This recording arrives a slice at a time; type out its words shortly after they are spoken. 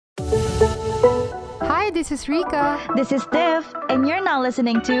this is Rika. This is Tiff, and you're now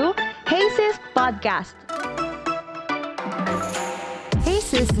listening to Hey Sis Podcast. Hey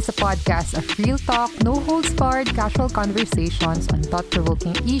Sis is a podcast of real talk, no-holds-barred, casual conversations on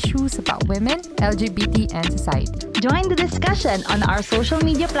thought-provoking issues about women, LGBT, and society. Join the discussion on our social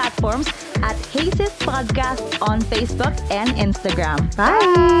media platforms at Hey Sis Podcast on Facebook and Instagram.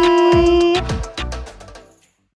 Bye!